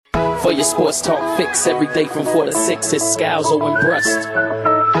For your sports talk fix every day from 4 to 6, it's Scalzo and Brust.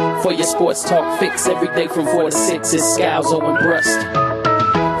 For your sports talk fix every day from 4 to 6, it's Scalzo and Brust.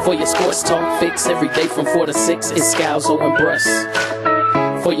 For your sports talk fix every day from 4 to 6, it's Scalzo and Brust.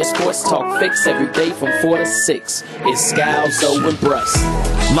 For your sports talk fix every day from 4 to 6, it's Scalzo and Brust.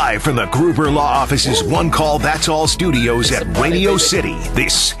 Live from the Gruber Law Office's One Call That's All studios at Radio City,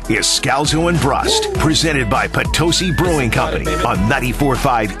 this is Scalzo and Brust, presented by Potosi Brewing Company on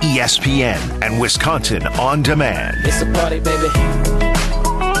 94.5 ESPN and Wisconsin On Demand. It's a party, baby.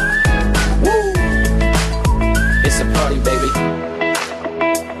 Woo! It's a party, baby.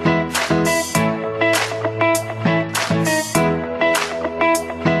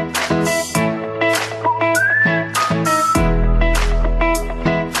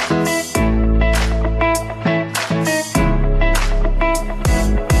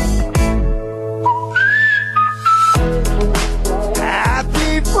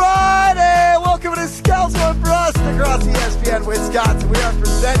 Wisconsin. We are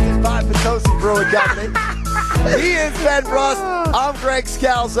presented by Potosi Brewing Company. He is Ben Brust. I'm Greg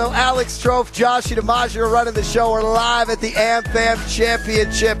Scalzo. Alex Strofe, Josh DiMaggio are running the show. We're live at the AmFam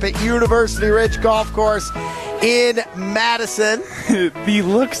Championship at University Ridge Golf Course in Madison. The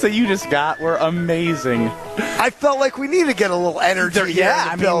looks that you just got were amazing. I felt like we need to get a little energy in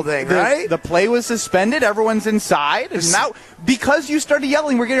the building, right? The play was suspended. Everyone's inside. And now, because you started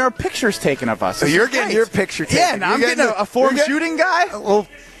yelling, we're getting our pictures taken of us. So you're getting your picture taken. Yeah, now I'm getting a form shooting guy. Well,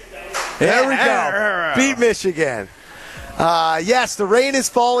 there we go. Beat Michigan. Yes, the rain is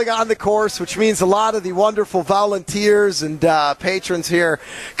falling on the course, which means a lot of the wonderful volunteers and patrons here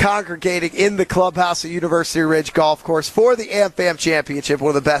congregating in the clubhouse at University Ridge Golf Course for the AmFam Championship, one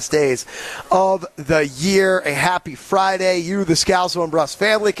of the best days of the year. A happy Friday. You, the Scalzo and Brust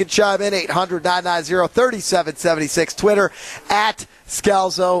family, can chime in 800-990-3776. Twitter at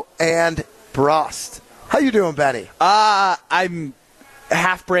Scalzo and Brust. How you doing, Benny? I'm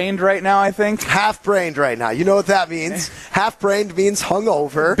half-brained right now, I think. Half-brained right now. You know what that means. Half-brained means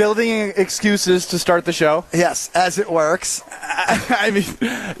hungover. Building excuses to start the show. Yes, as it works. I mean,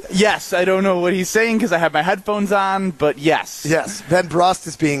 yes, I don't know what he's saying because I have my headphones on, but yes. Yes, Ben Brust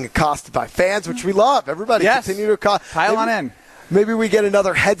is being accosted by fans, which we love. Everybody continue to accost. Pile on in. Maybe we get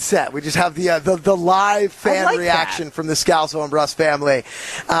another headset. We just have the live fan reaction from the Scalzo and Brust family.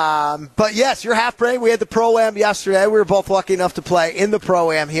 But yes, you're half-brained. We had the Pro-Am yesterday. We were both lucky enough to play in the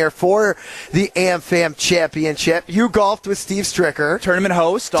Pro-Am here for the AmFam Championship. You golfed with Steve Stricker. Tournament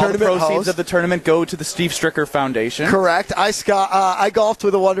host. All the proceeds of the tournament go to the Steve Stricker Foundation. Correct. I golfed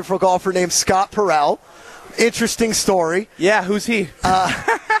with a wonderful golfer named Scott Perrell. Interesting story. Yeah, who's he?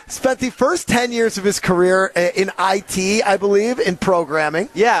 Spent the first 10 years of his career in IT, I believe, in programming.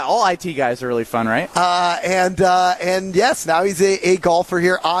 Yeah, all IT guys are really fun, right? And yes, now he's a golfer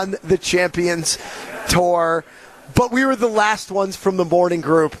here on the Champions Tour. But we were the last ones from the morning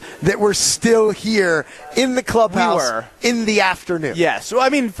group that were still here in the clubhouse in the afternoon. Yeah, so I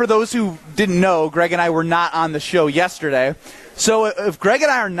mean, for those who didn't know, Greg and I were not on the show yesterday. So if Greg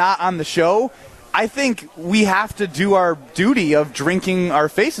and I are not on the show, I think we have to do our duty of drinking our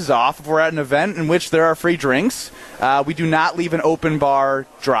faces off if we're at an event in which there are free drinks. We do not leave an open bar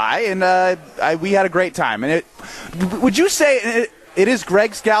dry, and we had a great time. And would you say it is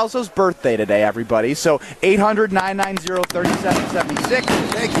Greg Scalzo's birthday today, everybody? So 800-990-3776.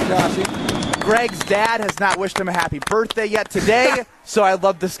 Thank you, Joshy. Greg's dad has not wished him a happy birthday yet today, so I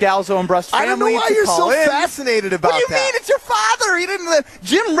love the Scalzo and Brust family. I don't know why you're so fascinated about that. What do you mean? It's your father. He didn't.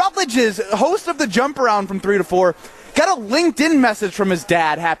 Jim Rutledge is host of the Jump Around from 3 to 4. Got a LinkedIn message from his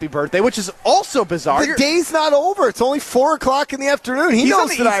dad, happy birthday, which is also bizarre. The day's not over. It's only 4 o'clock in the afternoon. He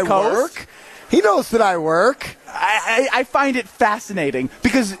knows that I work. He knows that I work. I find it fascinating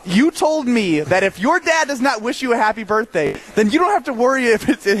because you told me that if your dad does not wish you a happy birthday, then you don't have to worry if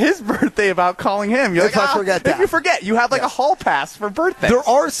it's his birthday about calling him. You're if I forget that. If you forget, you have like a hall pass for birthdays. There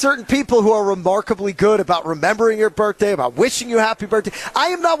are certain people who are remarkably good about remembering your birthday, about wishing you a happy birthday. I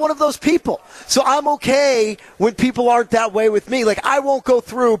am not one of those people. So I'm okay when people aren't that way with me. Like, I won't go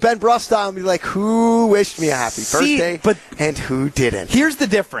through Ben Brust style and be like, who wished me a happy birthday and who didn't. Here's the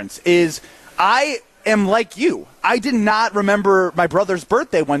difference is I am like you. I did not remember my brother's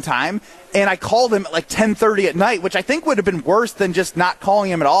birthday one time, and I called him at like 10:30 at night, which I think would have been worse than just not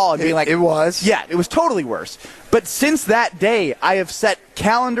calling him at all and being like, it was. Yeah, it was totally worse. But since that day, I have set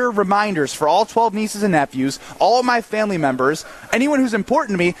calendar reminders for all 12 nieces and nephews, all of my family members, anyone who's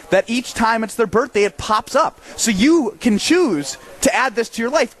important to me, that each time it's their birthday, it pops up. So you can choose to add this to your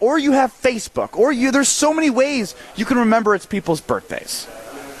life, or you have Facebook, or there's so many ways you can remember it's people's birthdays.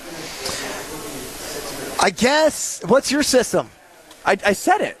 I guess. What's your system? I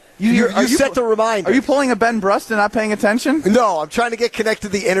said it. You set the reminder. Are you pulling a Ben Brust and not paying attention? No, I'm trying to get connected to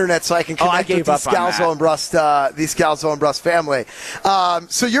the internet so I can connect with the Scalzo and Brust family.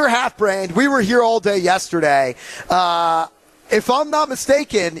 So you're half-brained. We were here all day yesterday. If I'm not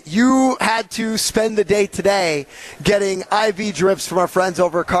mistaken, you had to spend the day today getting IV drips from our friends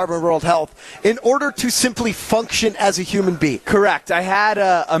over at Carbon World Health in order to simply function as a human being. Correct. I had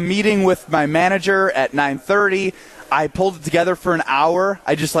a meeting with my manager at 9:30. I pulled it together for an hour.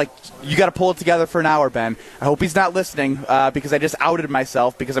 You got to pull it together for an hour, Ben. I hope he's not listening because I just outed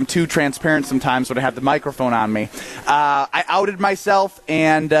myself because I'm too transparent sometimes when I have the microphone on me. I outed myself,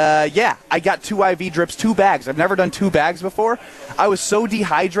 and I got 2 IV drips, 2 bags. I've never done 2 bags before. I was so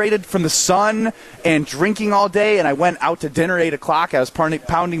dehydrated from the sun and drinking all day, and I went out to dinner at 8 o'clock. I was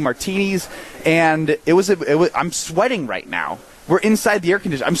pounding martinis, and I'm sweating right now. We're inside the air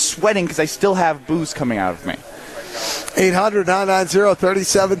conditioner. I'm sweating because I still have booze coming out of me.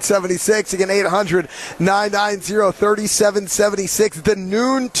 800-990-3776. Again, 800-990-3776. The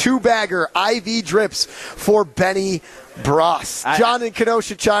noon 2-bagger IV drips for Benny Brust. John in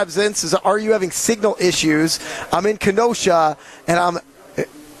Kenosha chimes in, says, are you having signal issues? I'm in Kenosha, and I'm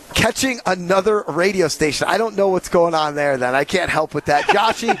catching another radio station. I don't know what's going on there then. I can't help with that.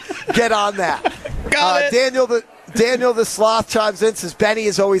 Joshy, get on that. Got it. Daniel the Sloth chimes in, says Benny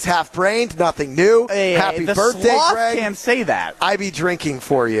is always half-brained, nothing new. Happy birthday, sloth Greg. Can't say that. I be drinking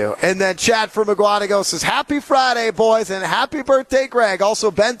for you. And then Chad from Aguadago says, happy Friday, boys, and happy birthday, Greg.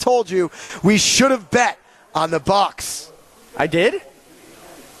 Also, Ben told you we should have bet on the Bucks. I did?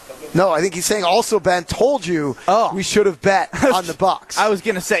 No, I think he's saying also Ben told you we should have bet on the Bucks. I was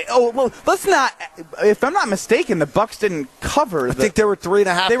going to say, let's not. If I'm not mistaken, the Bucks didn't cover. I think they were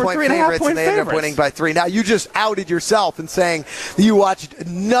 3.5 point favorites, and they ended up winning by 3. Now you just outed yourself and saying you watched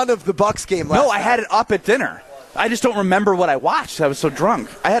none of the Bucks game last night. No, I had it up at dinner. I just don't remember what I watched. I was so drunk.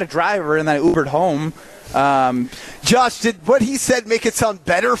 I had a driver, and then I Ubered home. Josh, did what he said make it sound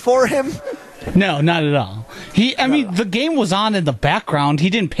better for him? No, not at all. The game was on in the background. He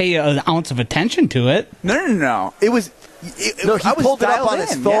didn't pay an ounce of attention to it. No. It was. He pulled it up on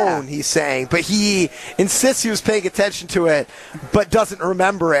his phone, he's saying, but he insists he was paying attention to it, but doesn't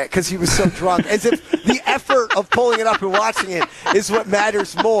remember it because he was so drunk. As if the effort of pulling it up and watching it is what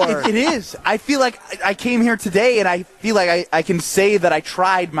matters more. It is. I feel like I came here today, and I feel like I can say that I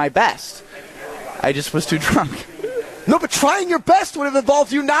tried my best. I just was too drunk. No, but trying your best would have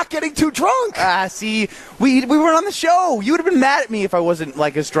involved you not getting too drunk. See, we weren't on the show. You would have been mad at me if I wasn't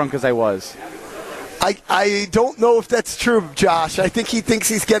as drunk as I was. I don't know if that's true, Josh. I think he thinks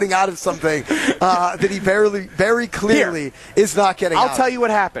he's getting out of something that he very clearly is not getting out of. I'll tell you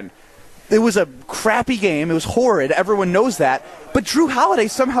what happened. It was a crappy game. It was horrid. Everyone knows that. But Drew Holiday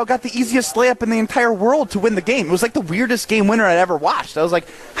somehow got the easiest layup in the entire world to win the game. It was like the weirdest game winner I'd ever watched. I was like,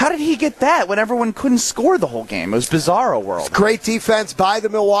 how did he get that when everyone couldn't score the whole game? It was bizarro world. Great defense by the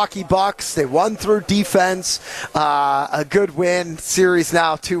Milwaukee Bucks. They won through defense. A good win. Series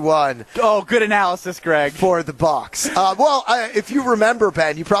now 2-1. Oh, good analysis, Greg. For the Bucks. If you remember,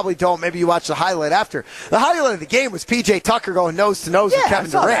 Ben, you probably don't. Maybe you watched the highlight after. The highlight of the game was P.J. Tucker going nose-to-nose with Kevin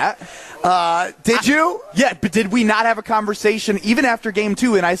Durant. Did you? Yeah, but did we not have a conversation even after Game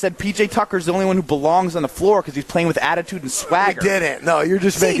 2? And I said P.J. Tucker's the only one who belongs on the floor because he's playing with attitude and swagger. You didn't. No, you're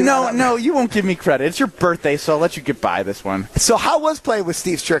just making that up. No, you won't give me credit. It's your birthday, so I'll let you get by this one. So how was playing with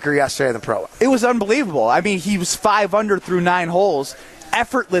Steve Stricker yesterday in the Pro? It was unbelievable. I mean, he was 5 under through 9 holes,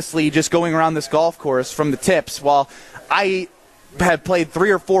 effortlessly just going around this golf course from the tips, while I had played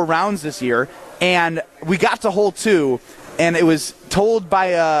 3 or 4 rounds this year, and we got to hole 2, and it was told by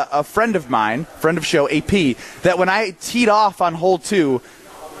a friend of mine, friend of show, AP, that when I teed off on hole 2,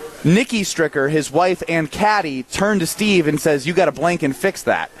 Nikki Stricker, his wife and caddy, turned to Steve and says, you got to blank and fix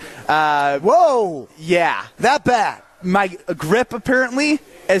that. Whoa! Yeah. That bad? My grip, apparently,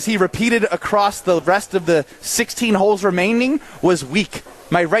 as he repeated across the rest of the 16 holes remaining, was weak.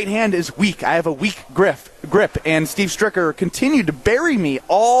 My right hand is weak. I have a weak grip. And Steve Stricker continued to bury me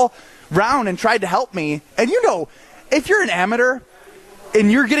all round and tried to help me. And if you're an amateur and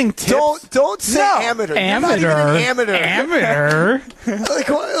you're getting tips, don't say amateur. Amateur.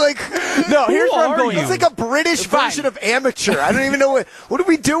 No. Here's where I'm going. It's like a British version of amateur. I don't even know what are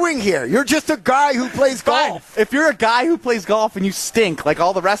we doing here. You're just a guy who plays golf. If you're a guy who plays golf and you stink like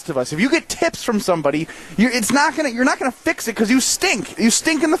all the rest of us, if you get tips from somebody, you're not gonna fix it because you stink. You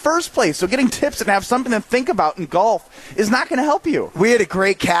stink in the first place. So getting tips and have something to think about in golf is not going to help you. We had a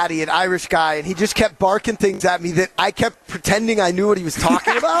great caddy, an Irish guy, and he just kept barking things at me that I kept pretending I knew what he was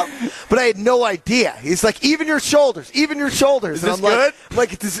talking about, but I had no idea. He's like, even your shoulders. Is and this good?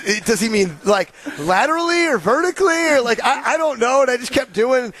 Like, does he mean like laterally or vertically or like I don't know? And I just kept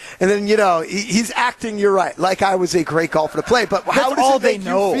doing, and then he's acting. You're right, like I was a great golfer to play. But how does it make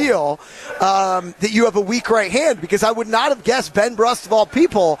you feel that you have a weak right hand? Because I would not have guessed Ben Brust of all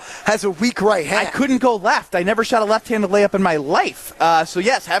people has a weak right hand. I couldn't go left. I never shot a left-handed layup in my life. So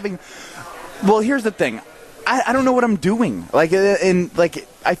yes, well, here's the thing. I don't know what I'm doing.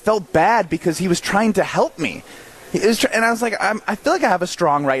 I felt bad because he was trying to help me. And I was like, I feel like I have a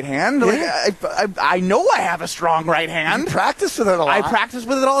strong right hand. Yeah. I know I have a strong right hand. You practice with it a lot. I practice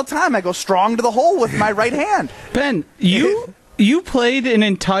with it all the time. I go strong to the hole with my right hand. Ben, you played an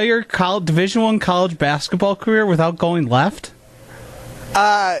entire Division I college basketball career without going left?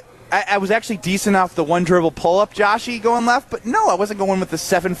 I was actually decent off the one dribble pull-up, Joshy, going left. But no, I wasn't going with the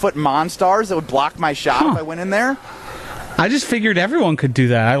 7-foot monstars that would block my shot if I went in there. I just figured everyone could do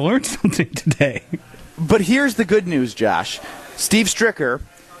that. I learned something today. But here's the good news, Josh. Steve Stricker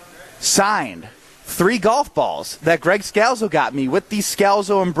signed 3 golf balls that Greg Scalzo got me with the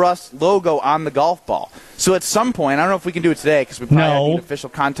Scalzo and Brust logo on the golf ball. So at some point, I don't know if we can do it today because we probably have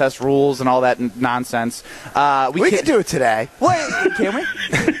official contest rules and all that nonsense. We can do it today. What? Can we?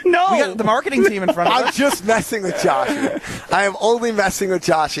 No. We got the marketing team in front of us. I'm just messing with Joshy. I am only messing with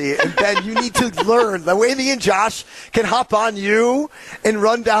Joshy. And Ben, you need to learn. The way me and Josh can hop on you and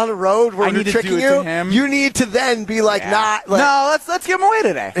run down the road where we're tricking you, you need to then be like, not. Like, no, let's give him away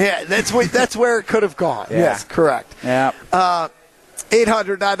today. Yeah, that's where it could have gone. Yeah. Yes, correct. Yeah.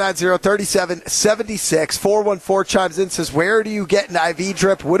 800-990-3776. 414 chimes in, says, where do you get an IV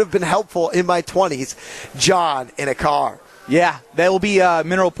drip? Would have been helpful in my 20s. John in a car. Yeah, that will be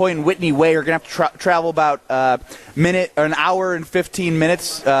Mineral Point and Whitney Way. You're going to have to travel about an hour and 15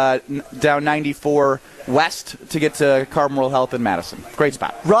 minutes down 94 west to get to Carbon World Health in Madison. Great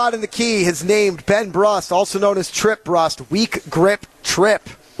spot. Rod in the Key has named Ben Brust, also known as Trip Brust, weak grip trip.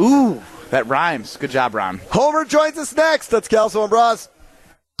 Ooh. That rhymes. Good job, Ron. Homer joins us next. That's Scalzo and Brust.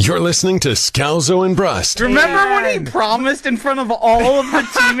 You're listening to Scalzo and Brust. Remember when he promised in front of all of the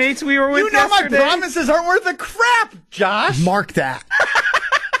teammates we were with yesterday? My promises aren't worth a crap, Josh. Mark that.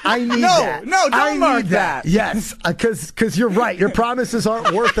 I need that. No, don't mark that. Yes, because you're right. Your promises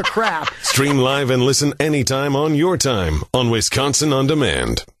aren't worth a crap. Stream live and listen anytime on your time on Wisconsin On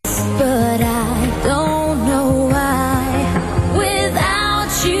Demand. But I don't know why.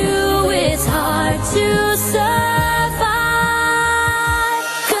 Without you, it's hard to survive.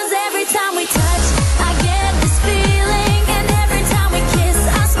 'Cause every time we touch, I get this feeling. And every time we kiss,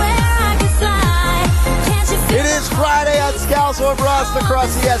 I swear I could fly. Can't you feel It is Friday on Scalzo and Brust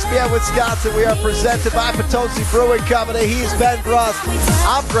across ESPN Wisconsin. We are presented by Potosi Brewing Company. He's Ben Brust.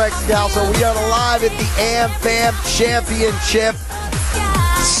 I'm Greg Scalzo. We are live at the AmFam Championship.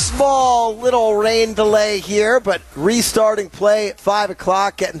 Small little rain delay here, but restarting play at 5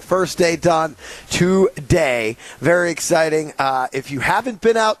 o'clock, getting first day done today. Very exciting. If you haven't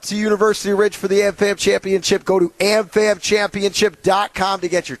been out to University Ridge for the AmFam Championship, go to amfamchampionship.com to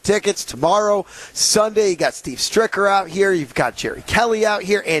get your tickets. Tomorrow, Sunday, you got Steve Stricker out here. You've got Jerry Kelly out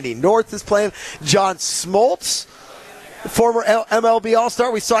here. Andy North is playing. John Smoltz, former MLB All-Star.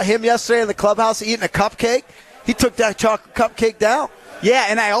 We saw him yesterday in the clubhouse eating a cupcake. He took that chocolate cupcake down. Yeah,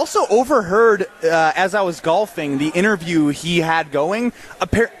 and I also overheard, as I was golfing, the interview he had going.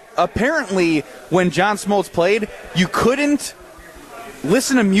 Apparently, when John Smoltz played, you couldn't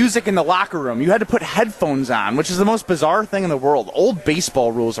listen to music in the locker room. You had to put headphones on, which is the most bizarre thing in the world. Old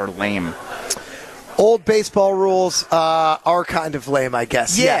baseball rules are lame. Old baseball rules are kind of lame, I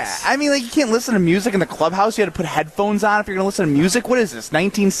guess. Yeah, Yes. I mean, like, you can't listen to music in the clubhouse. You had to put headphones on if you're going to listen to music. What is this,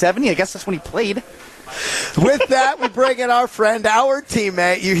 1970? I guess that's when he played. With that, we bring in our friend, our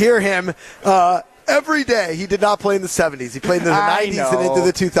teammate. You hear him every day. He did not play in the 70s. He played in the 90s and into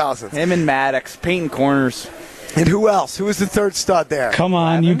the 2000s. Him and Maddox, painting corners. And who else? Who was the third stud there? Come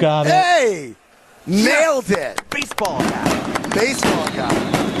on, you got it. Hey! Nailed it. Baseball guy. Baseball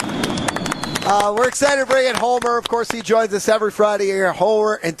guy. We're excited to bring in Homer. Of course, he joins us every Friday here.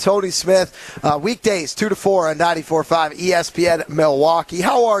 Homer and Tony Smith. Weekdays, 2 to 4 on 94.5 ESPN Milwaukee.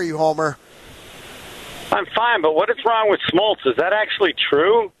 How are you, Homer? I'm fine, but what is wrong with Smoltz? Is that actually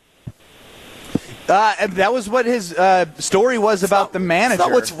true? That was what his story was about the manager. That's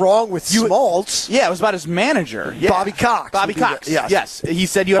not what's wrong with Smoltz. Yeah, it was about his manager. Yeah. Bobby Cox. Bobby Cox. Yes. Yes. He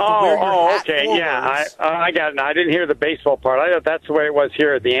said you have to wear your hat. Okay. Yeah, I got it. I didn't hear the baseball part. I thought that's the way it was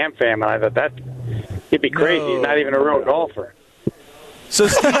here at the AmFam, and I thought he'd be crazy. He's not even a real golfer. So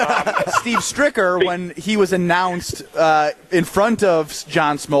Steve Stricker, when he was announced in front of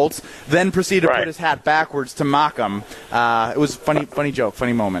John Smoltz, then proceeded to put his hat backwards to mock him. It was funny joke,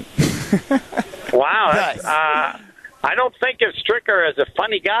 funny moment. Wow. I don't think of Stricker as a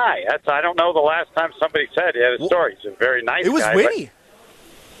funny guy. I don't know the last time somebody said he had a story. He's a very nice guy. It was witty.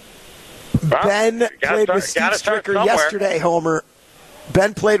 Ben played with Steve Stricker yesterday, Homer.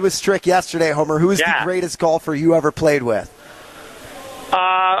 Ben played with Strick yesterday, Homer. Who is the greatest golfer you ever played with?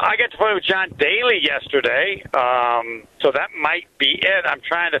 I got to play with John Daly yesterday, so that might be it. I'm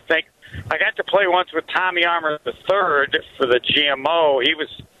trying to think. I got to play once with Tommy Armour III for the GMO. He was,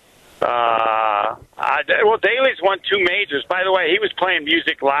 Daly's won 2 majors. By the way, he was playing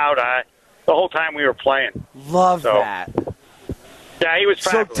music loud the whole time we were playing. Love that. Yeah, he was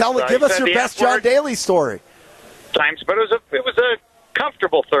fabulous. So give us your best John Daly story. Times, but it was a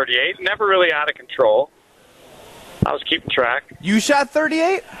comfortable 38, never really out of control. I was keeping track. You shot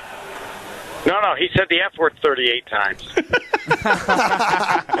 38? No, he said the F word 38 times. But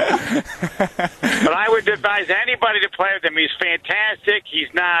I would advise anybody to play with him. He's fantastic.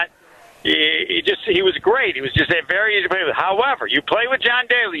 He's not. He was great. He was just a very easy to play with. However, you play with John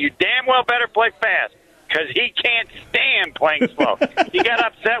Daly, you damn well better play fast because he can't stand playing slow. He got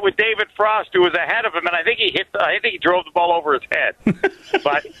upset with David Frost, who was ahead of him, and I think he drove the ball over his head.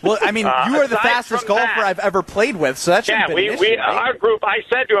 But well, I mean, you are the fastest golfer I've ever played with, so that shouldn't be an issue, right? Our group. I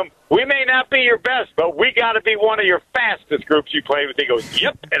said to him, "We may not be your best, but we got to be one of your fastest groups you play with." He goes,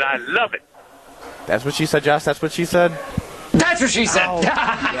 "Yep," and I love it. That's what she said, Josh. That's what she said. That's what she said. Oh,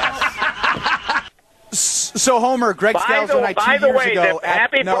 yes. So, Homer, Greg Scalzo and I 2 years ago.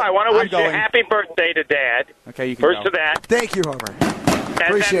 I want to wish you a happy birthday to Dad. Okay, you can First go. to that. Thank you, Homer.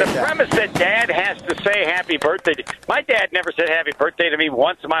 And the premise that Dad has to say happy birthday. My dad never said happy birthday to me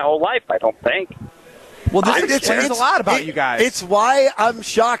once in my whole life, I don't think. Well, this explains a lot about you guys. It's why I'm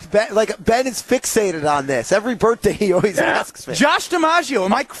shocked. Ben is fixated on this. Every birthday he always asks me. Josh DiMaggio,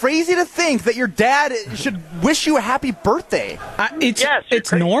 am I crazy to think that your dad should wish you a happy birthday?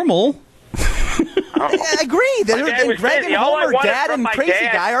 It's normal. I agree. Greg and Homer, Dad and Crazy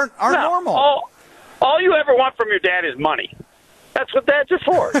Guy aren't normal. All you ever want from your dad is money. That's what dads are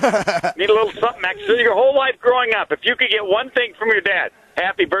for. Need a little something extra. Your whole life growing up, if you could get one thing from your dad,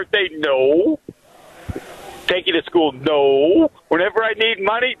 happy birthday, no. Take you to school, no. Whenever I need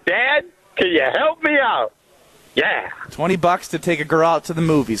money, Dad, can you help me out? Yeah. $20 to take a girl out to the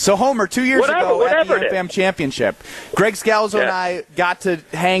movies. So, Homer, 2 years ago at the FM Championship, Greg Scalzo and I got to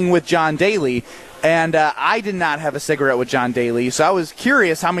hang with John Daly, and I did not have a cigarette with John Daly, so I was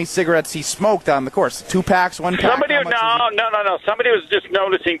curious how many cigarettes he smoked on the course. 2 packs, 1 pack? No. Somebody was just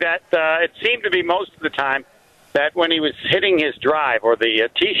noticing that it seemed to be most of the time that when he was hitting his drive or the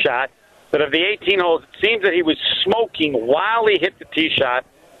tee shot, that of the 18 holes, it seems that he was smoking while he hit the tee shot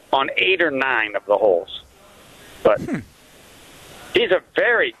on 8 or 9 of the holes. But he's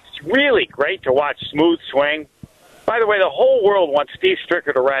really great to watch, smooth swing. By the way, the whole world wants Steve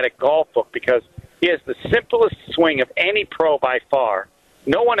Stricker to write a golf book because he has the simplest swing of any pro by far.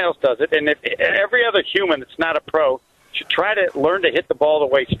 No one else does it. And if every other human that's not a pro should try to learn to hit the ball the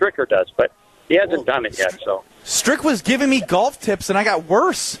way Stricker does. But he hasn't done it yet. So Strick was giving me golf tips, and I got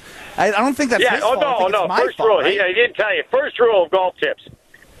worse. I don't think that's his fault. I think it's my First fault, rule. right? He didn't tell you. First rule of golf tips,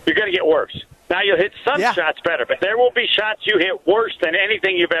 you're going to get worse. Now, you'll hit some shots better, but there will be shots you hit worse than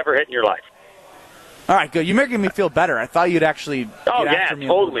anything you've ever hit in your life. All right, good. You're making me feel better. I thought you'd actually get after me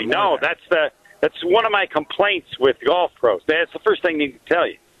totally. No, that's one of my complaints with golf pros. That's the first thing they need to tell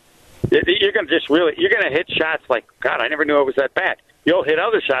you. You're going to hit shots like, God, I never knew it was that bad. You'll hit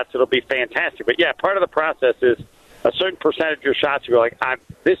other shots that'll be fantastic. But, yeah, part of the process is a certain percentage of your shots you're like,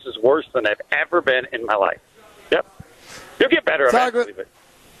 this is worse than I've ever been in my life. Yep. You'll get better eventually, but...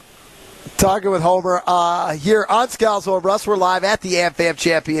 Talking with Homer here on Scalzo and Russ. We're live at the AmFam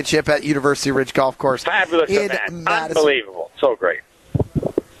Championship at University Ridge Golf Course. Fabulous in event. Madison. Unbelievable. So great.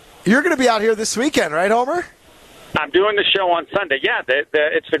 You're going to be out here this weekend, right, Homer? I'm doing the show on Sunday. Yeah,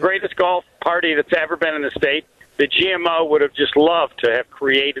 it's the greatest golf party that's ever been in the state. The GMO would have just loved to have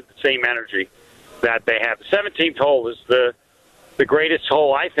created the same energy that they have. The 17th hole is the greatest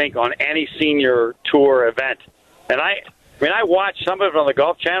hole, I think, on any senior tour event. And I watched some of it on the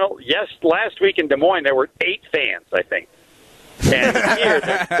Golf Channel. Yes, last week in Des Moines, there were 8 fans, I think. And here,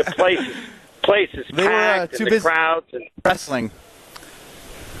 the place is they packed, were too and the busy crowds. And wrestling.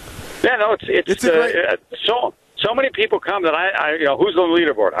 Yeah, no, it's so many people come that I who's on the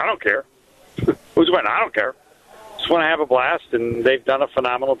leaderboard? I don't care. Who's winning? I don't care. Just want to have a blast, and they've done a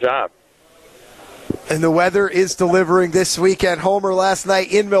phenomenal job. And the weather is delivering this weekend. Homer, last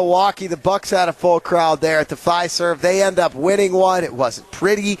night in Milwaukee, the Bucks had a full crowd there at the Fiserv. They end up winning one. It wasn't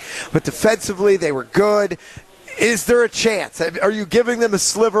pretty, but defensively they were good. Is there a chance? Are you giving them a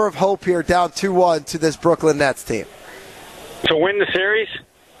sliver of hope here down 2-1 to this Brooklyn Nets team? To win the series?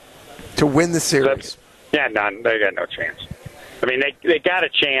 To win the series. Yeah, none. They got no chance. I mean, they got a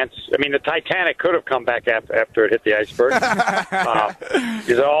chance. I mean, the Titanic could have come back after it hit the iceberg.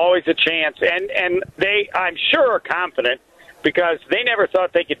 There's always a chance. And they, I'm sure, are confident because they never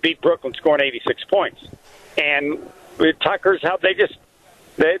thought they could beat Brooklyn scoring 86 points. And with Tucker's help,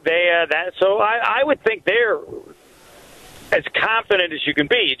 so I would think they're as confident as you can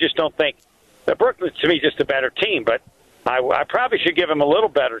be. You just don't think that Brooklyn, to me, is just a better team. But I probably should give them a little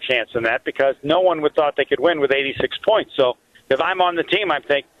better chance than that because no one would thought they could win with 86 points. So if I'm on the team, I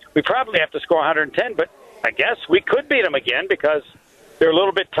think we probably have to score 110, but I guess we could beat them again because they're a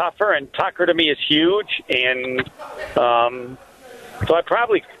little bit tougher, and Tucker to me is huge, and so I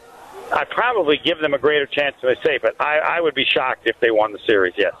probably give them a greater chance than I say, but I would be shocked if they won the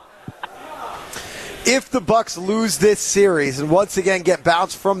series, yes. If the Bucks lose this series and once again get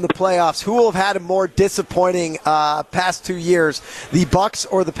bounced from the playoffs, who will have had a more disappointing past 2 years, the Bucks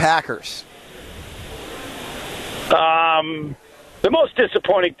or the Packers? The most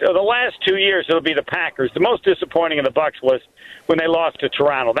disappointing, the last 2 years, it'll be the Packers. The most disappointing of the Bucks was when they lost to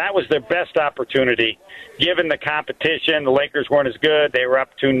Toronto. That was their best opportunity, given the competition. The Lakers weren't as good. They were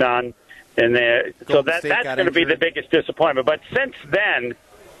up 2-0. And so that's going to be the biggest disappointment. But since then,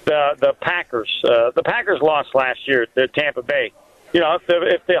 the Packers lost last year to Tampa Bay. You know, if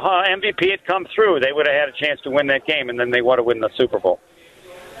the MVP had come through, they would have had a chance to win that game, and then they would have won the Super Bowl.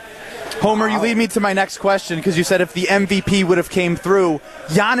 Homer, you lead me to my next question because you said if the MVP would have came through.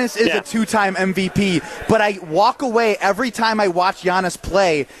 Giannis is a two-time MVP, but I walk away every time I watch Giannis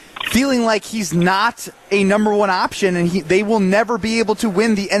play feeling like he's not a number one option, and they will never be able to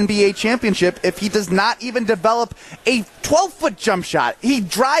win the NBA championship if he does not even develop a 12-foot jump shot. He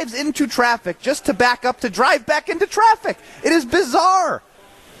drives into traffic just to back up to drive back into traffic. It is bizarre.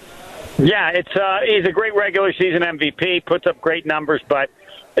 Yeah, he's a great regular season MVP, puts up great numbers, but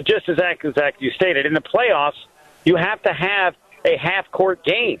just as you stated, in the playoffs, you have to have a half-court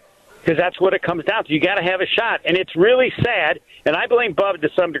game because that's what it comes down to. You got to have a shot, and it's really sad, and I blame Bub to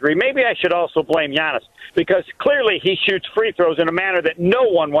some degree. Maybe I should also blame Giannis because clearly he shoots free throws in a manner that no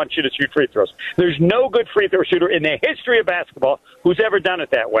one wants you to shoot free throws. There's no good free throw shooter in the history of basketball who's ever done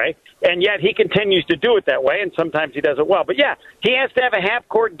it that way, and yet he continues to do it that way, and sometimes he does it well. But, yeah, he has to have a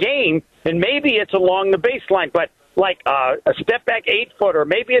half-court game, and maybe it's along the baseline, but like a step-back 8-footer,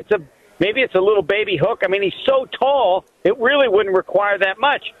 maybe it's a little baby hook. I mean, he's so tall, it really wouldn't require that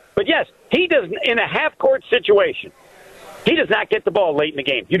much. But, yes, he does in a half-court situation. He does not get the ball late in the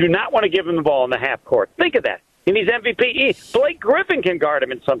game. You do not want to give him the ball in the half court. Think of that. And he's MVP. Blake Griffin can guard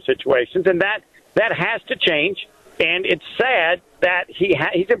him in some situations, and that has to change. And it's sad that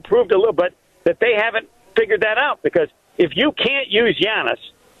he's improved a little bit, that they haven't figured that out. Because if you can't use Giannis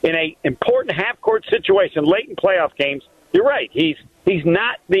in an important half-court situation late in playoff games, you're right. He's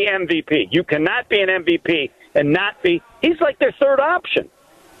not the MVP. You cannot be an MVP and not be – he's like their third option.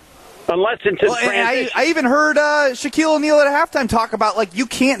 Unless into transition. I even heard Shaquille O'Neal at halftime talk about, like, you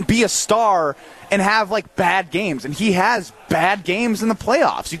can't be a star and have, like, bad games. And he has bad games in the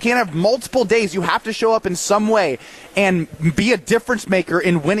playoffs. You can't have multiple days. You have to show up in some way and be a difference maker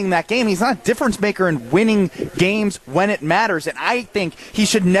in winning that game. He's not a difference maker in winning games when it matters. And I think he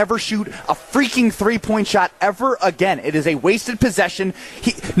should never shoot a freaking three-point shot ever again. It is a wasted possession.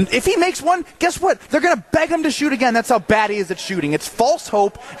 If he makes one, guess what? They're going to beg him to shoot again. That's how bad he is at shooting. It's false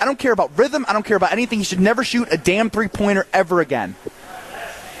hope. I don't care about rhythm. I don't care about anything. He should never shoot a damn three-pointer ever again.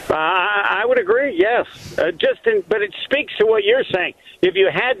 I would agree, yes. But it speaks to what you're saying. If you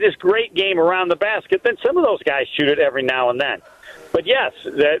had this great game around the basket, then some of those guys shoot it every now and then. But yes,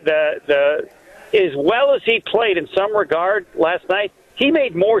 as well as he played in some regard last night, he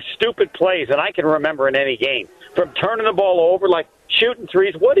made more stupid plays than I can remember in any game. From turning the ball over, like shooting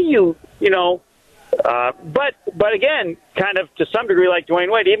threes. What do you know? But again, kind of to some degree like Dwayne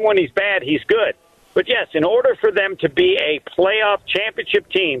Wade, even when he's bad, he's good. But, yes, in order for them to be a playoff championship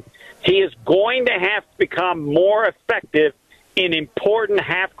team, he is going to have to become more effective in important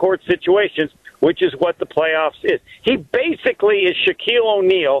half-court situations, which is what the playoffs is. He basically is Shaquille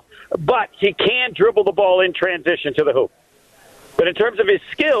O'Neal, but he can dribble the ball in transition to the hoop. But in terms of his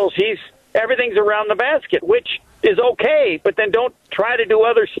skills, everything's around the basket, which is okay, but then don't try to do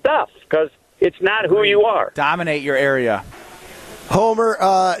other stuff because it's not who you are. Dominate your area.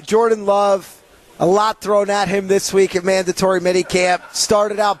 Homer, Jordan Love, A lot thrown at him this week at mandatory minicamp.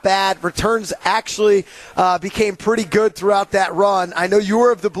 Started out bad. Returns actually became pretty good throughout that run. I know you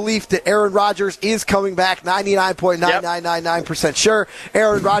were of the belief that Aaron Rodgers is coming back. 99.9999% sure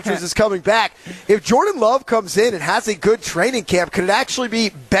Aaron Rodgers is coming back. If Jordan Love comes in and has a good training camp, could it actually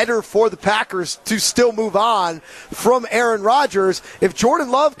be better for the Packers to still move on from Aaron Rodgers if Jordan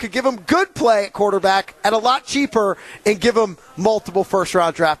Love could give him good play at quarterback at a lot cheaper and give him multiple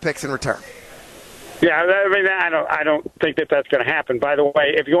first-round draft picks in return? Yeah, I mean, I don't think that's going to happen. By the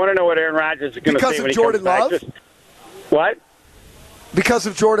way, if you want to know what Aaron Rodgers is going to say when he comes back, just what? Because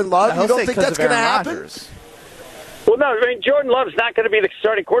of Jordan Love, you don't think that's going to happen? Rodgers. Well, no. I mean, Jordan Love's not going to be the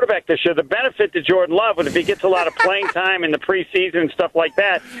starting quarterback this year. The benefit to Jordan Love, and if he gets a lot of playing time in the preseason and stuff like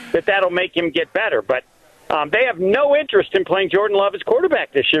that, that'll make him get better. But they have no interest in playing Jordan Love as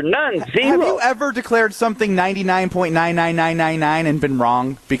quarterback this year. None. Zero. Have you ever declared something 99.99999 and been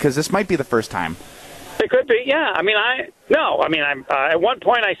wrong? Because this might be the first time. It could be, yeah. I mean, at one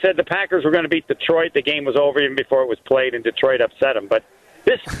point I said the Packers were going to beat Detroit. The game was over even before it was played, and Detroit upset them. But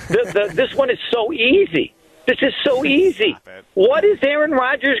this one is so easy. This is so easy. What is Aaron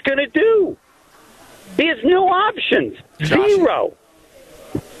Rodgers going to do? He has no options. Zero.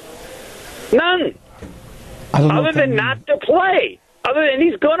 None. Other than not to play. Other than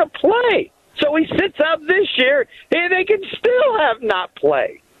he's going to play. So he sits out this year, and they can still have not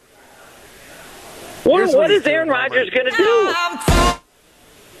play. What is Aaron Rodgers going to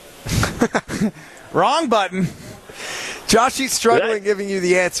do? Wrong button. Joshy's struggling giving you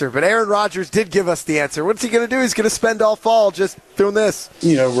the answer, but Aaron Rodgers did give us the answer. What's he going to do? He's going to spend all fall just doing this.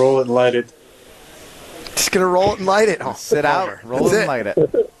 Roll it and light it. Just going to roll it and light it. Sit out, roll it and light it.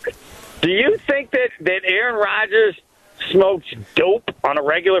 Do you think that Aaron Rodgers smokes dope on a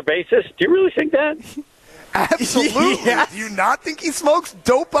regular basis? Do you really think that? Absolutely. Yes. Do you not think he smokes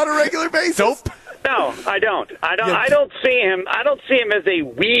dope on a regular basis? Dope? No, I don't. I don't see him. I don't see him as a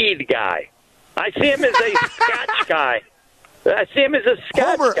weed guy. I see him as a Scotch guy. I see him as a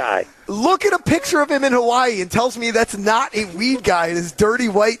Scotch guy. Look at a picture of him in Hawaii and tells me that's not a weed guy in his dirty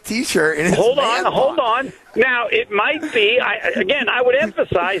white T-shirt. And hold on. Now, it might be, I would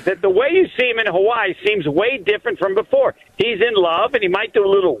emphasize that the way you see him in Hawaii seems way different from before. He's in love, and he might do a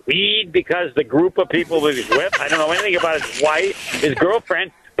little weed because the group of people that he's with, I don't know anything about his wife, his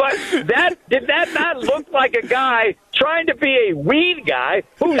girlfriend, but did that not look like a guy trying to be a weed guy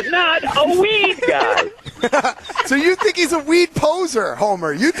who's not a weed guy? So you think he's a weed poser,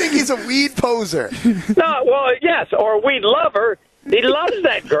 Homer? You think he's a weed poser? No, well, yes, or a weed lover. He loves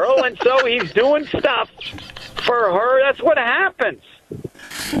that girl, and so he's doing stuff for her. That's what happens.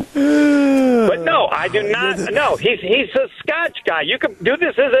 But no, I do not. No, he's a Scotch guy. You can do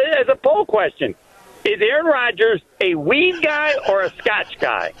this as a poll question. Is Aaron Rodgers a weed guy or a Scotch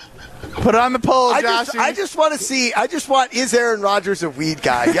guy? Put it on the poll, Josh. I just want to see. Is Aaron Rodgers a weed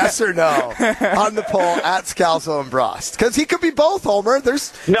guy? Yes or no? On the poll at Scalzo and Brost. Because he could be both, Homer.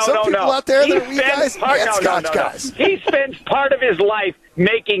 There's some people out there that are weed guys and Scotch guys. He spends part of his life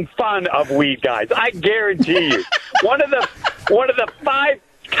making fun of weed guys. I guarantee you. One of the 5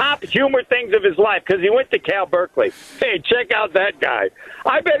 top humor things of his life, because he went to Cal Berkeley. Hey, check out that guy.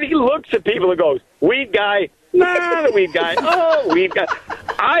 I bet he looks at people and goes, weed guy, nah, the weed guy, oh, weed guy.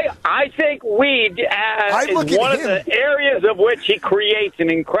 I think weed is one of the areas of which he creates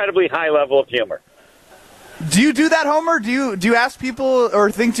an incredibly high level of humor. Do you do that, Homer? Do you ask people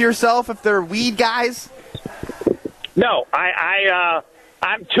or think to yourself if they're weed guys? No,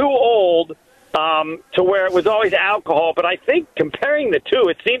 I'm too old to where it was always alcohol, but I think comparing the two,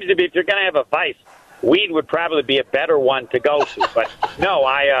 it seems to be if you're going to have a vice, weed would probably be a better one to go to. But no,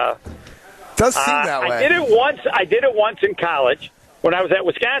 does seem that way. I did it once in college when I was at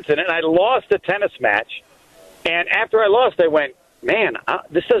Wisconsin, and I lost a tennis match. And after I lost, I went, man,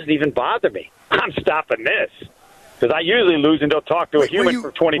 this doesn't even bother me. I'm stopping this. Because I usually lose and don't talk to a human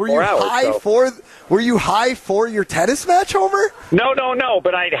for 24 hours. Were you high for your tennis match, Homer? No.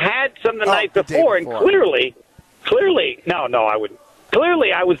 But I'd had some the night before, and clearly, no, I wouldn't.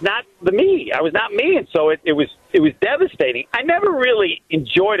 Clearly, I was not me. I was not me, and so it was devastating. I never really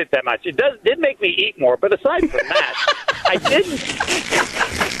enjoyed it that much. It did make me eat more, but aside from that,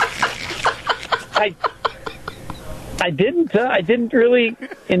 I didn't really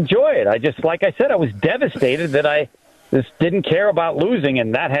enjoy it. I just, like I said, I was devastated that I just didn't care about losing,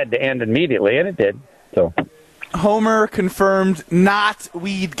 and that had to end immediately, and it did. So. Homer confirmed not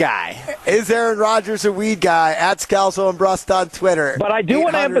weed guy. Is Aaron Rodgers a weed guy? At Scalzo and Brust on Twitter. But I do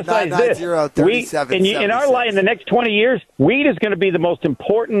want to emphasize this. In our life, in the next 20 years, weed is going to be the most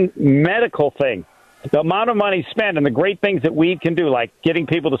important medical thing the amount of money spent and the great things that weed can do, like getting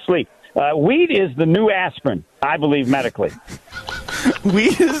people to sleep. Weed is the new aspirin, I believe, medically.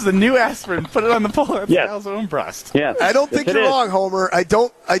 Weed is the new aspirin. Put it on the poll at Yes. Scalzo and Brust. Yes. I don't think Yes, it you're is. wrong, Homer. I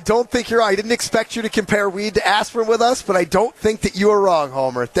don't think you're wrong. I didn't expect you to compare weed to aspirin with us, but I don't think that you are wrong,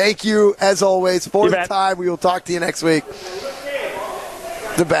 Homer. Thank you, as always, for You the bet. time. We will talk to you next week.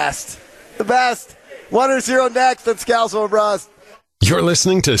 The best. The best. 1 or 0 next on Scalzo and Brust. You're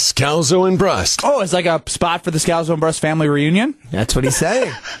listening to Scalzo and Brust. Oh, it's like a spot for the Scalzo and Brust family reunion? That's what he's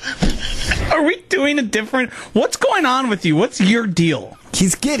saying. Are we doing a different? What's going on with you? What's your deal?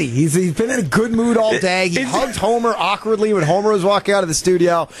 He's giddy. He's been in a good mood all day. He hugged Homer awkwardly when Homer was walking out of the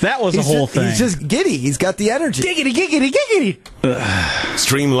studio. That was the whole thing. He's just giddy. He's got the energy. Giggity, giggity, giggity.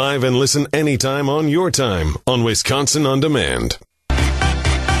 Stream live and listen anytime on your time on Wisconsin On Demand.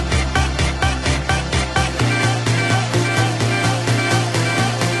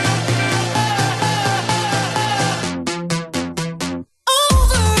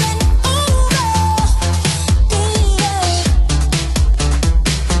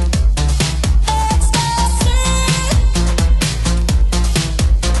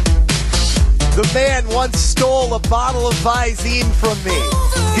 The man once stole a bottle of Visine from me.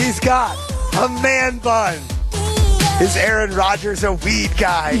 He's got a man bun. Is Aaron Rodgers a weed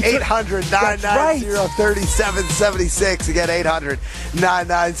guy? 800-990-3776. Again,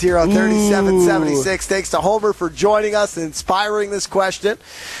 800-990-3776. Thanks to Homer for joining us and inspiring this question.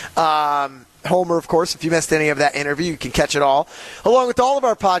 Homer, of course, if you missed any of that interview, you can catch it all, along with all of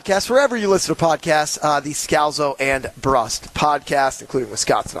our podcasts, wherever you listen to podcasts, the Scalzo and Brust podcast, including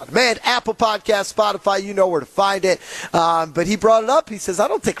Wisconsin On Demand, Apple Podcasts, Spotify, you know where to find it. But he brought it up. He says, I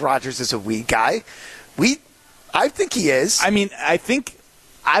don't think Rodgers is a weed guy. I think he is. I mean, I think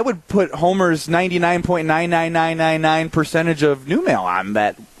I would put Homer's 99.99999 percentage of new mail on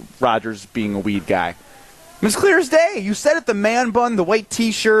that Rodgers being a weed guy. It's clear as day. You said it, the man bun, the white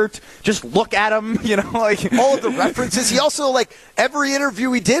T-shirt. Just look at him, like all of the references. He also, every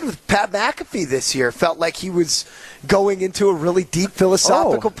interview he did with Pat McAfee this year felt like he was going into a really deep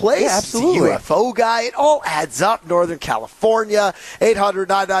philosophical place. Yeah, absolutely. He's a UFO guy. It all adds up. Northern California,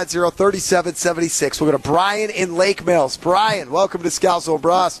 800-990-3776. We'll go to Brian in Lake Mills. Brian, welcome to Scalzo and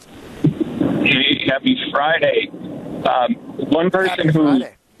Brust. Hey, happy Friday. One person Happy who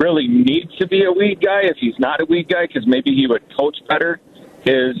Friday. really needs to be a weed guy, if he's not a weed guy, because maybe he would coach better,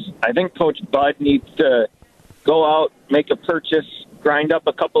 is I think Coach Bud needs to go out, make a purchase, grind up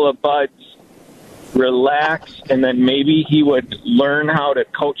a couple of buds, relax, and then maybe he would learn how to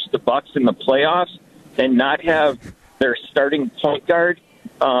coach the Bucks in the playoffs and not have their starting point guard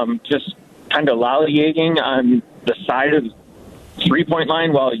just kind of lollygagging on the side of the three-point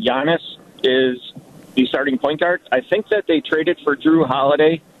line while Giannis is the starting point guard. I think that they traded for Drew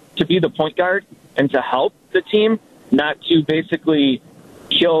Holiday to be the point guard and to help the team, not to basically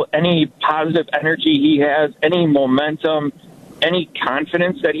kill any positive energy he has, any momentum, any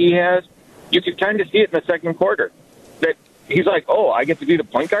confidence that he has. You could kind of see it in the second quarter that he's like, oh, I get to be the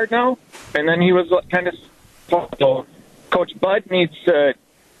point guard now? And then he was kind of, so Coach Bud needs to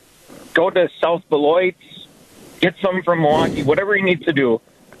go to South Beloit, get some from Milwaukee, whatever he needs to do.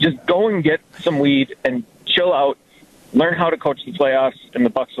 Just go and get some weed and chill out, learn how to coach the playoffs, and the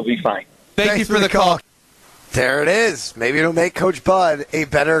Bucks will be fine. Thank you for the call. There it is. Maybe it'll make Coach Bud a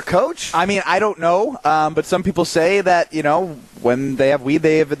better coach. I mean, I don't know, but some people say that, when they have weed,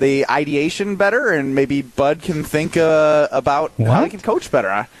 they have the ideation better, and maybe Bud can think about how he can coach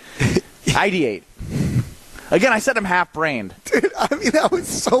better. Ideate. Again, I said I'm half-brained. Dude, I mean, that was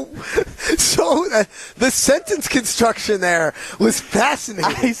so the sentence construction there was fascinating.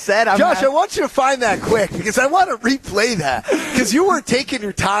 I said I'm Josh, I want you to find that quick because I want to replay that because you were taking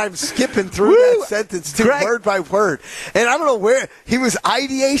your time skipping through that sentence word by word. And I don't know where he was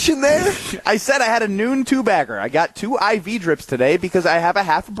ideation there. I said I had a noon two-bagger. I got 2 IV drips today because I have a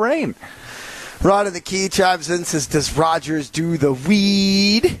half a brain. Ron in the Key chimes in, says, does Rodgers do the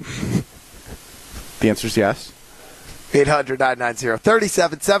weed? The answer is yes.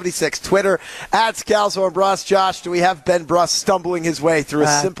 800-990-3776. Twitter, at Scalzo and Brust. Josh, do we have Ben Brust stumbling his way through a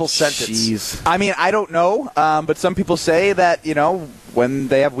simple sentence? Jeez. I mean, I don't know, but some people say that, when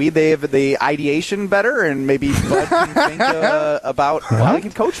they have weed, they have the ideation better, and maybe Bud can think about how they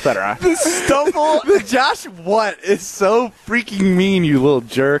can coach better. The stumble. Josh, what? It's so freaking mean, you little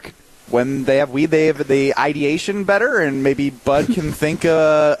jerk. When they have weed, they have the ideation better, and maybe Bud can think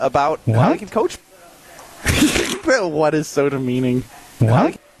about how they can coach. What is so demeaning?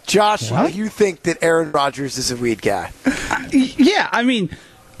 Josh, do you think that Aaron Rodgers is a weed guy? Yeah, I mean,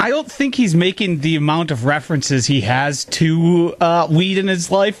 I don't think he's making the amount of references he has to weed in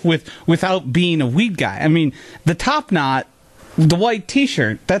his life without being a weed guy. I mean, the top knot, the white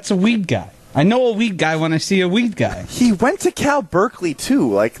T-shirt, that's a weed guy. I know a weed guy when I see a weed guy. He went to Cal Berkeley,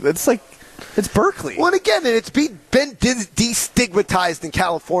 too. It's Berkeley. Well, and again, it's been destigmatized in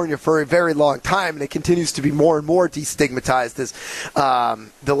California for a very long time, and it continues to be more and more destigmatized, as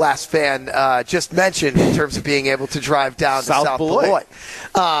the last fan just mentioned, in terms of being able to drive down to South Beloit.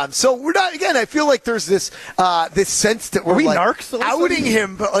 So we're not. Again, I feel like there's this sense that we're narcs outing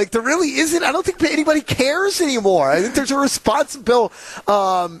him, but there really isn't. I don't think anybody cares anymore. I think there's a responsible.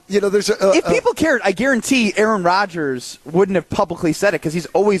 If people cared, I guarantee Aaron Rodgers wouldn't have publicly said it because he's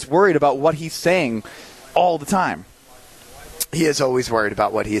always worried about what he's saying all the time. He is always worried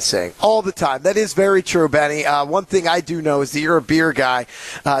about what he is saying all the time. That is very true, Benny. One thing I do know is that you're a beer guy.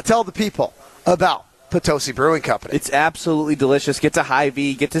 Tell the people about Potosi Brewing Company. It's absolutely delicious. Get to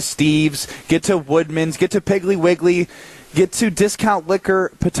Hy-Vee, get to Steve's, get to Woodman's, get to Piggly Wiggly, get to Discount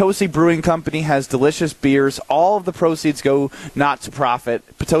Liquor. Potosi Brewing Company has delicious beers. All of the proceeds go not to profit.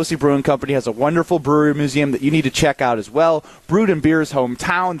 Potosi Brewing Company has a wonderful brewery museum that you need to check out as well. Brewed in Beer's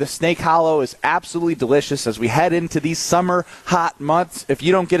hometown, the Snake Hollow is absolutely delicious as we head into these summer hot months. If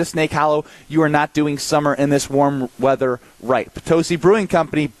you don't get a Snake Hollow, you are not doing summer in this warm weather right. Potosi Brewing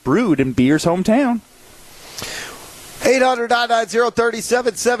Company, brewed in Beer's hometown.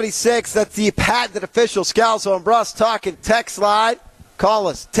 800-990-3776. That's the patented official Scalzo and Brust talking text line. Call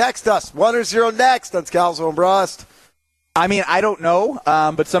us. Text us. 1 or 0 next on Scalzo and Brust. I mean, I don't know,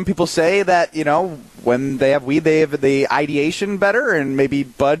 but some people say that, when they have weed, they have the ideation better, and maybe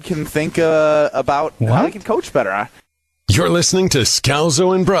Bud can think about how he can coach better. You're listening to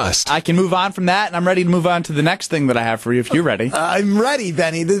Scalzo and Brust. I can move on from that, and I'm ready to move on to the next thing that I have for you if you're ready. I'm ready,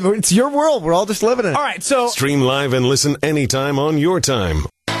 Benny. It's your world. We're all just living in it. All right, so Stream live and listen anytime on your time.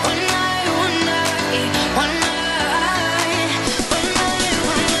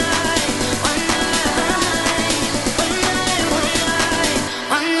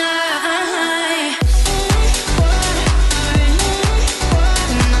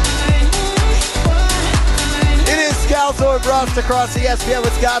 Brust across ESPN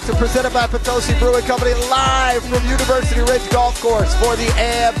Wisconsin, presented by Potosi Brewing Company, live from University Ridge Golf Course for the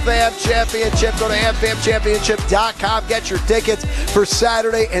AmFam Championship. Go to amfamchampionship.com. Get your tickets for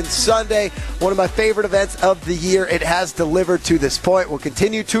Saturday and Sunday. One of my favorite events of the year. It has delivered to this point. Will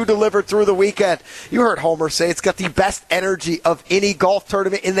continue to deliver through the weekend. You heard Homer say it's got the best energy of any golf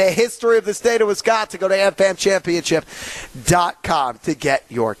tournament in the history of the state of Wisconsin. Go to amfamchampionship.com to get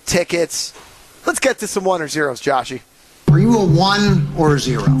your tickets. Let's get to some 1 or 0s, Joshy. Are you a 1 or a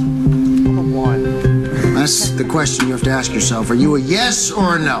 0? I'm a 1. That's the question you have to ask yourself. Are you a yes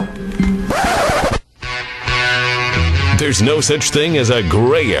or a no? There's no such thing as a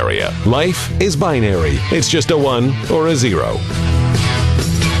gray area. Life is binary. It's just a 1 or a 0.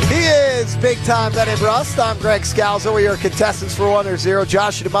 He is Big Time Benny Brust. I'm Greg Scalzo. We are contestants for 1 or 0.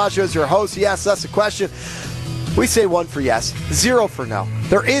 Josh DiMaggio is your host. He asks us a question. We say 1 for yes, 0 for no.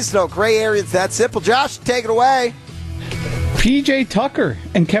 There is no gray area. It's that simple. Josh, take it away. PJ Tucker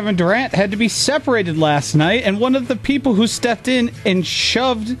and Kevin Durant had to be separated last night, and one of the people who stepped in and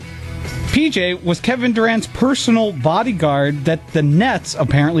shoved PJ was Kevin Durant's personal bodyguard that the Nets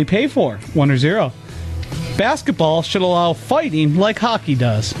apparently pay for. 1 or 0. Basketball should allow fighting like hockey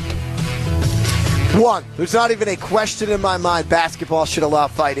does. 1. There's not even a question in my mind. Basketball should allow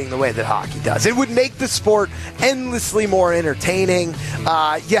fighting the way that hockey does. It would make the sport endlessly more entertaining.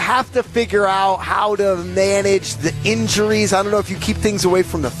 You have to figure out how to manage the injuries. I don't know if you keep things away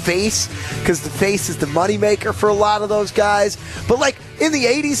from the face, because the face is the moneymaker for a lot of those guys. But like in the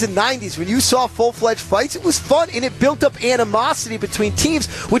 80s and 90s, when you saw full-fledged fights, it was fun, and it built up animosity between teams,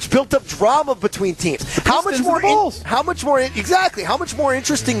 which built up drama between teams. How much more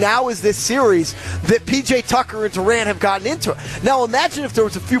interesting now is this series that PJ Tucker and Durant have gotten into it? Now imagine if there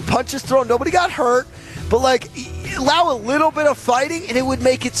was a few punches thrown, nobody got hurt, but like allow a little bit of fighting and it would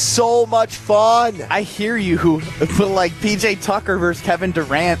make it so much fun. I hear you, but like PJ Tucker versus Kevin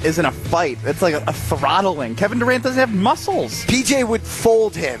Durant isn't a fight. It's like a throttling. Kevin Durant doesn't have muscles. PJ would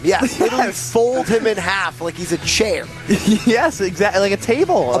fold him. Yes, literally fold him in half like he's a chair. Yes, exactly, like a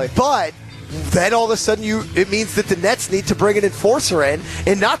table. But then all of a sudden it means that the Nets need to bring an enforcer in,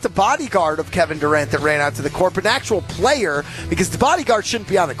 and not the bodyguard of Kevin Durant that ran out to the court, but an actual player, because the bodyguard shouldn't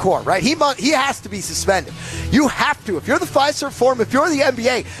be on the court, right? He has to be suspended. You have to. If you're the Fiserv Forum, if you're the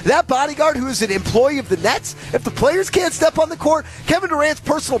NBA, that bodyguard who is an employee of the Nets, if the players can't step on the court, Kevin Durant's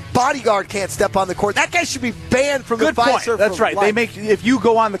personal bodyguard can't step on the court. That guy should be banned from the Fiserv Forum. That's right. Life. If you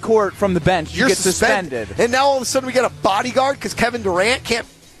go on the court from the bench, you get suspended. And now all of a sudden we got a bodyguard because Kevin Durant can't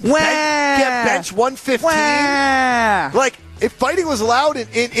Get bench 115. Wah. Like, if fighting was allowed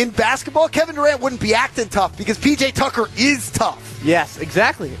in basketball, Kevin Durant wouldn't be acting tough because PJ Tucker is tough. Yes,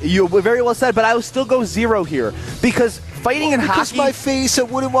 exactly. You very well said, but I would still go 0 here because fighting in because hockey. my face, I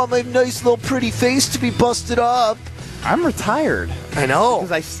wouldn't want my nice little pretty face to be busted up. I'm retired. I know.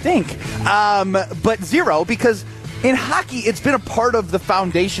 Because I stink. But 0 because in hockey, it's been a part of the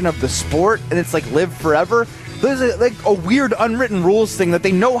foundation of the sport, and it's like live forever. There's a weird unwritten rules thing that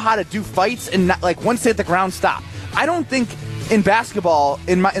they know how to do fights and not, like once they hit the ground, stop. I don't think in basketball,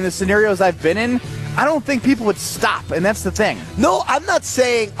 in the scenarios I've been in, I don't think people would stop, and that's the thing. No, I'm not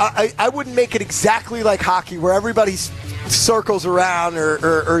saying I wouldn't make it exactly like hockey where everybody circles around or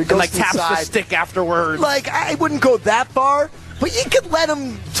goes and like taps inside. the stick afterwards. Like, I wouldn't go that far, but you could let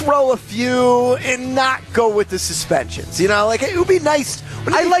them throw a few and not go with the suspensions. You know, like it would be nice.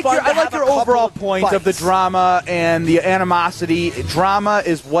 I like your overall point of the drama and the animosity. Drama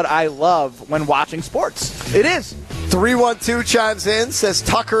is what I love when watching sports. It is. 312 chimes in, says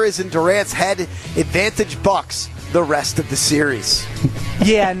Tucker is in Durant's head. Advantage Bucks the rest of the series.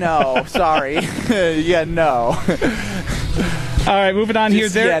 Yeah, no. Sorry. Yeah, no. All right, moving on here.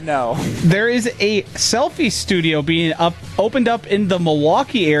 No. There is a selfie studio being opened up in the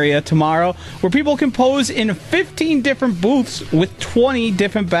Milwaukee area tomorrow where people can pose in 15 different booths with 20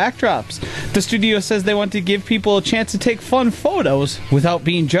 different backdrops. The studio says they want to give people a chance to take fun photos without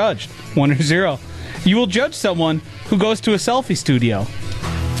being judged. 1 or 0. You will judge someone who goes to a selfie studio.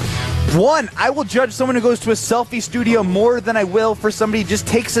 1, I will judge someone who goes to a selfie studio more than I will for somebody who just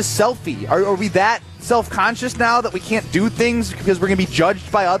takes a selfie. Are we that self-conscious now that we can't do things because we're going to be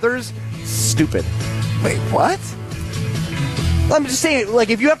judged by others? Stupid. Wait, what? I'm just saying, like,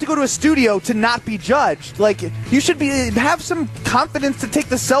 if you have to go to a studio to not be judged, like, you should have some confidence to take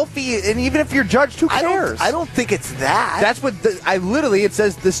the selfie, and even if you're judged, who cares? I don't think it's that. That's what it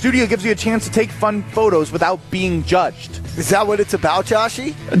says the studio gives you a chance to take fun photos without being judged. Is that what it's about,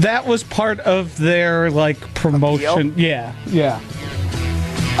 Joshy? That was part of their, like, promotion. Yeah.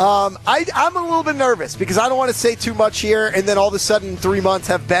 I'm a little bit nervous because I don't want to say too much here, and then all of a sudden 3 months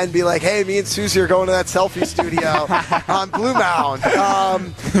have Ben be like, hey, me and Susie are going to that selfie studio on Blue Mound.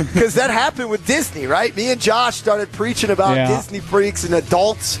 Because that happened with Disney, right? Me and Josh started preaching about Disney freaks and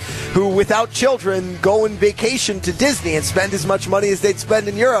adults who, without children, go on vacation to Disney and spend as much money as they'd spend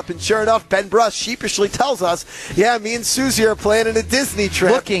in Europe. And sure enough, Ben Bruss sheepishly tells us, yeah, me and Susie are planning a Disney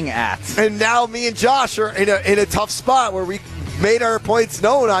trip. Looking at. And now me and Josh are in a tough spot where we made our points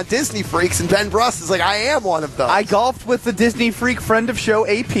known on Disney Freaks, and Ben Bruss is like, I am one of those. I golfed with the Disney Freak friend of show,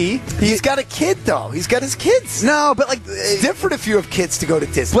 AP. He's got a kid, though. He's got his kids. No, but, like... It's different if you have kids to go to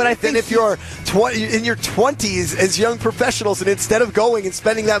Disney but I think than if you're in your 20s as young professionals, and instead of going and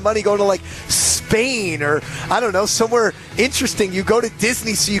spending that money going to, like, Spain or, I don't know, somewhere interesting, you go to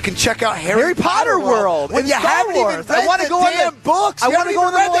Disney so you can check out Harry Potter World. When you haven't even read the damn books. I want to go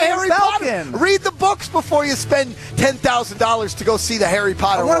on the Harry Falcon. Potter. Read the books before you spend $10,000 to go see the Harry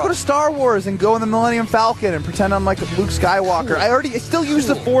Potter. I want to go to Star Wars and go on the Millennium Falcon and pretend I'm like Luke Skywalker. I still use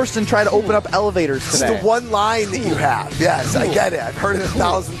the Force and try to open up elevators today. It's the one line that you have. Yes, I get it. I've heard it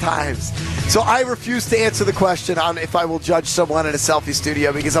 1,000 times. So I refuse to answer the question on if I will judge someone in a selfie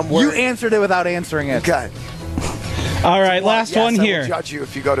studio because I'm worried. You answered it without answering it. Okay. All right, last one here. I will judge you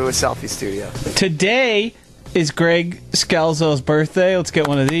if you go to a selfie studio. Today is Greg Scalzo's birthday. Let's get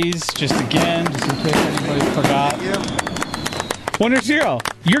one of these just in case anybody forgot. 1 or 0.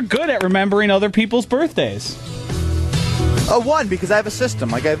 You're good at remembering other people's birthdays. 1, because I have a system,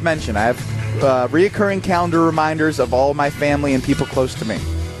 like I've mentioned. I have reoccurring calendar reminders of all my family and people close to me.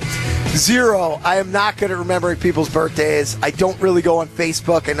 0, I am not good at remembering people's birthdays. I don't really go on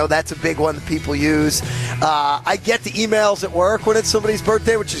Facebook. I know that's a big one that people use. I get the emails at work when it's somebody's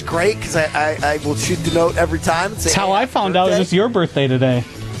birthday, which is great because I will shoot the note every time. And say, that's how I found out it was your birthday today.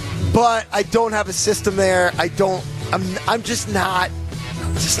 But I don't have a system there. I'm just not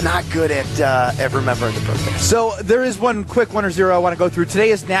good at remembering the birthday. So there is one quick 1 or 0 I want to go through.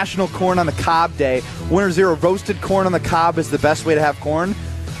 Today is National Corn on the Cob Day. 1 or 0, roasted corn on the cob is the best way to have corn.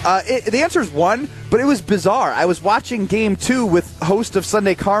 The answer is 1, but it was bizarre. I was watching Game 2 with host of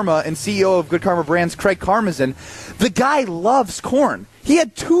Sunday Karma and CEO of Good Karma Brands, Craig Karmazin. The guy loves corn. He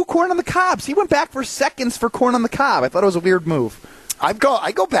had 2 corn on the cobs. He went back for seconds for corn on the cob. I thought it was a weird move. I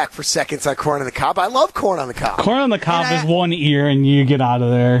go back for seconds on corn on the cob. I love corn on the cob. Corn on the cob is 1 ear, and you get out of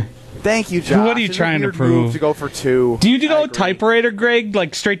there. Thank you, Josh. What are you trying to prove? To go for 2. Do you go typewriter, Greg?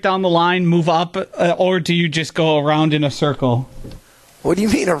 Like straight down the line, move up, or do you just go around in a circle? What do you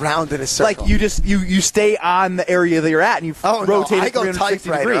mean around in a circle? Like you stay on the area that you're at and you rotate I it go 360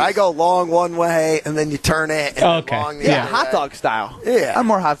 typewriter. degrees. I go long one way and then you turn it. And Okay. long the Yeah, other hot way. dog style. Yeah. I'm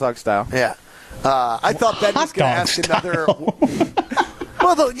more hot dog style. Yeah. I thought Ben was going to ask another.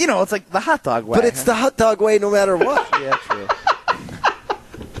 Well, it's like the hot dog way. But it's the hot dog way no matter what. Yeah, true.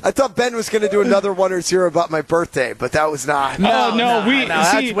 I thought Ben was going to do another 1 or 0 about my birthday, but that was not. No,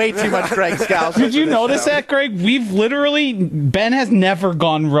 that's way too much Greg Scouser. Did you notice that, Greg? Ben has never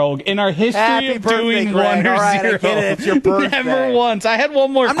gone rogue in our history Happy of birthday, doing Greg. 1 or All right, 0. I get it. It's your birthday. Never once. I had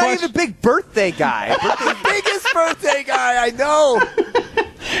one more I'm question. not even a big birthday guy. The biggest birthday guy I know.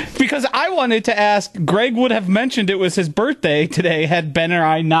 Because I wanted to ask, Greg would have mentioned it was his birthday today had Ben or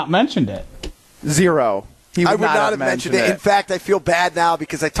I not mentioned it. 0. I would not have mentioned it. In fact, I feel bad now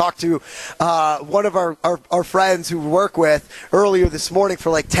because I talked to one of our friends who we work with earlier this morning for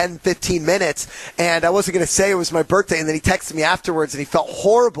like 10, 15 minutes, and I wasn't going to say it was my birthday, and then he texted me afterwards, and he felt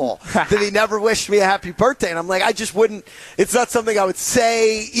horrible that he never wished me a happy birthday, and I'm like, I just wouldn't. It's not something I would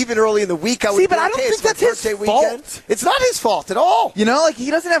say even early in the week. I would. But I don't think that's his fault. It's not his fault at all. He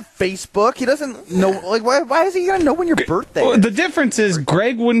doesn't have Facebook. He doesn't know. Like, why is he going to know when your birthday Well, is? the difference is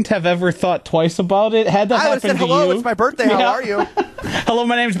Greg wouldn't have ever thought twice about it. Had that I would have happened said, to hello, you. it's my birthday. How are you? Hello,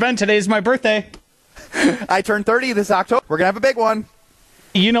 my name's Ben. Today's my birthday. I turned 30 this October. We're going to have a big one.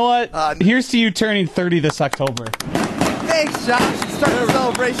 You know what? Here's to you turning 30 this October. Thanks, Josh. Start the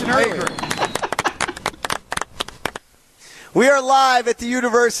celebration early. We are live at the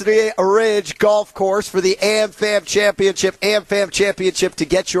University Ridge Golf Course for the AmFam Championship. AmFam Championship to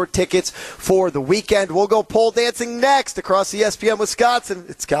get your tickets for the weekend. We'll go pole dancing next across ESPN Wisconsin.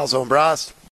 It's Scalzo and Brast.